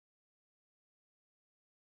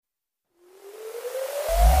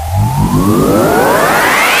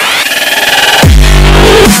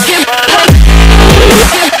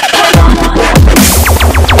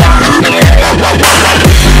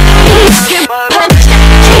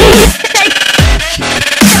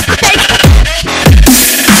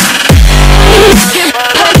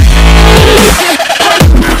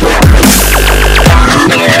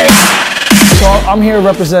I'm here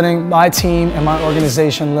representing my team and my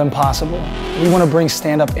organization, Limbpossible. We want to bring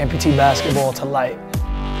stand-up amputee basketball to light.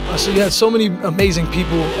 So you had so many amazing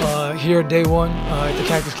people here day one at the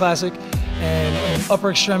Cactus Classic, and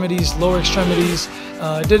upper extremities, lower extremities,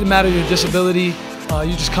 it didn't matter your disability,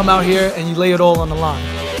 you just come out here and you lay it all on the line.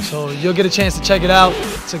 So you'll get a chance to check it out.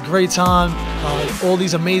 It's a great time. All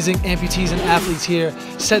these amazing amputees and athletes here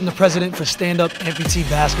setting the precedent for stand-up amputee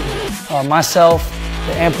basketball. Myself,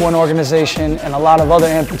 the AMP1 organization, and a lot of other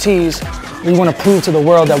amputees, we want to prove to the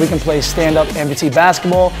world that we can play stand-up amputee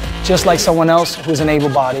basketball just like someone else who's an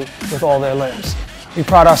able-bodied with all their limbs. We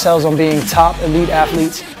pride ourselves on being top elite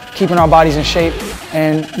athletes, keeping our bodies in shape,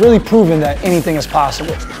 and really proving that anything is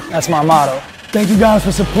possible. That's my motto. Thank you guys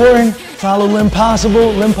for supporting. Follow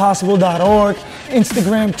Limbpossible, limbpossible.org,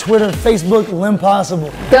 Instagram, Twitter, Facebook,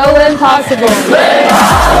 Limbpossible. Go Limbpossible!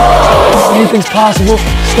 Anything's possible,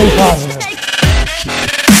 stay positive.